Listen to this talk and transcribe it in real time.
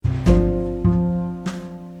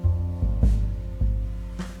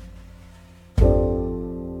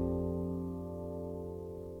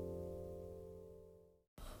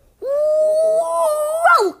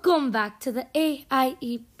Welcome back to the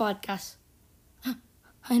AIE Podcast.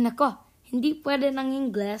 Ay nako, hindi pwede ng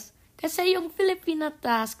Ingles kasi yung Filipino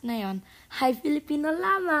task na yon ay Filipino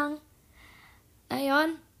lamang.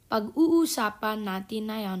 Ngayon, pag-uusapan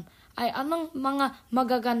natin na yon ay anong mga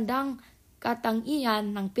magagandang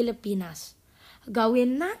katangian ng Pilipinas.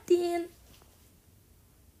 Gawin natin!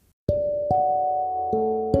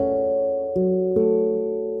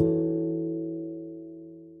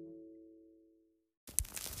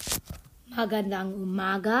 Magandang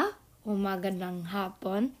umaga o magandang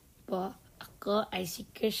hapon po. Ako ay si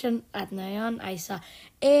Christian at ngayon ay sa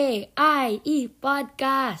AIE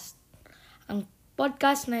Podcast. Ang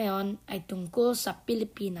podcast na yon ay tungkol sa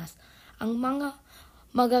Pilipinas. Ang mga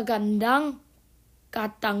magagandang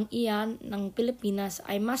katangian ng Pilipinas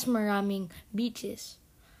ay mas maraming beaches.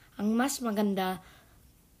 Ang mas maganda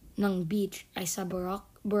ng beach ay sa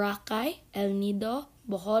Boracay, El Nido,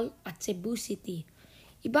 Bohol at Cebu City.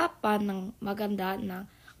 Iba pa ng maganda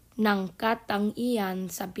ng katangian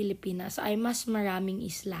sa Pilipinas ay mas maraming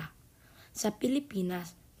isla. Sa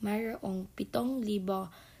Pilipinas, mayroong 7,000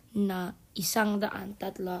 na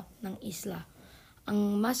 103 ng isla.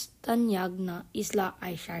 Ang mas tanyag na isla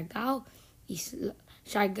ay Siargao,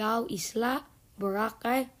 Isla,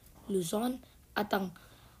 Boracay, Luzon at ang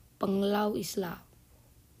Panglao Isla.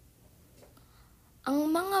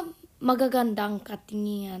 Ang mga magagandang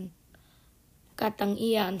katangian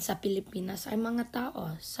sa Pilipinas ay mga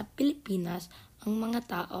tao. Sa Pilipinas, ang mga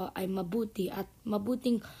tao ay mabuti at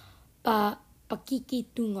mabuting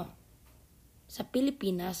pakikitungo. Sa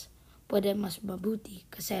Pilipinas, pwede mas mabuti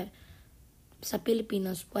kasi sa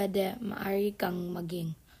Pilipinas, pwede maaari kang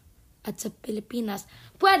maging. At sa Pilipinas,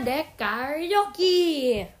 pwede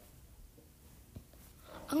karaoke!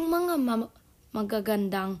 Ang mga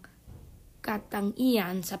magagandang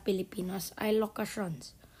katangian sa Pilipinas ay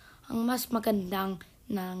locations. Ang mas magandang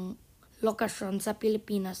ng lokasyon sa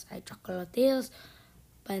Pilipinas ay Chocolate Hills,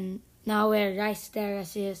 Panawe Rice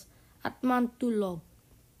Terraces, at Mount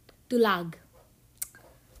Tulag.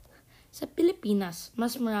 Sa Pilipinas,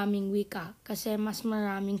 mas maraming wika kasi mas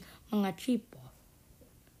maraming mga tripo.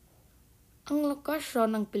 Ang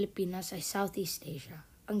lokasyon ng Pilipinas ay Southeast Asia.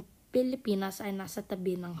 Ang Pilipinas ay nasa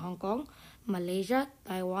tabi ng Hong Kong, Malaysia,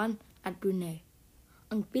 Taiwan, at Brunei.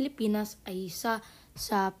 Ang Pilipinas ay isa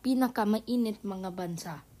sa pinakamainit mga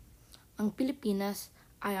bansa. Ang Pilipinas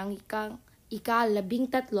ay ang ika-13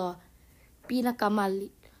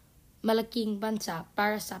 pinakamalaking bansa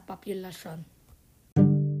para sa populasyon.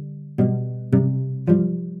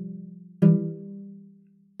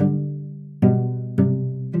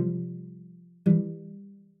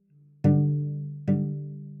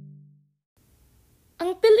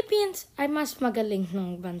 Ang Philippines ay mas magaling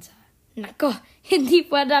ng bansa. Nako, hindi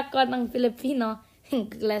pwede ako ng Filipino.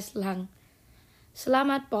 Ingles lang.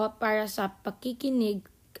 Salamat po para sa pakikinig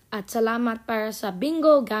at salamat para sa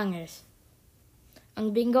Bingo Gangers.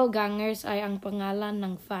 Ang Bingo Gangers ay ang pangalan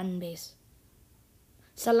ng fanbase.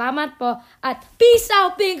 Salamat po at peace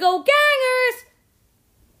out, Bingo Gangers!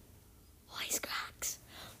 Voice cracks.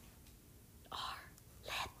 Or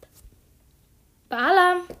let.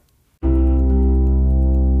 Paalam!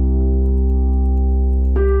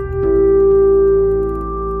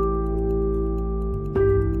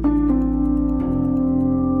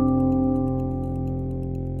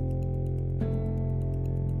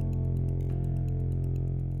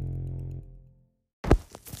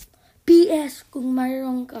 PS, kung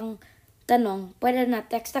mayroong kang tanong, pwede na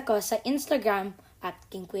text ako sa Instagram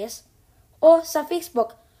 @KingQuiz o sa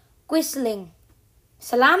Facebook, Quizling.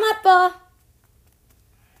 Salamat po!